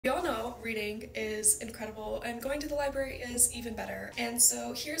reading is incredible and going to the library is even better. And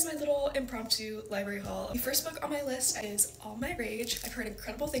so here's my little impromptu library haul. The first book on my list is All My Rage. I've heard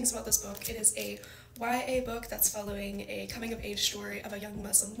incredible things about this book. It is a YA book that's following a coming-of-age story of a young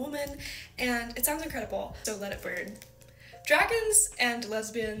Muslim woman, and it sounds incredible, so let it burn. Dragons and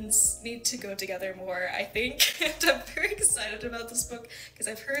lesbians need to go together more, I think, and I'm very excited about this book because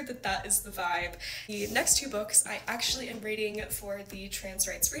I've heard that that is the vibe. The next two books I actually am reading for the Trans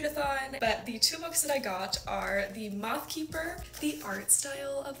Rights Readathon, but the two books that I got are The Moth Keeper. The art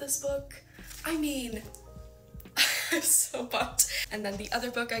style of this book, I mean, I'm so pumped. And then the other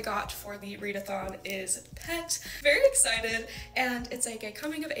book I got for the readathon is Pet. Very excited, and it's like a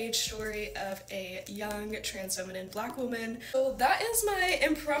coming-of-age story of a young trans feminine black woman. So that is my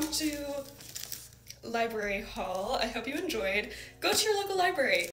impromptu library haul. I hope you enjoyed. Go to your local library.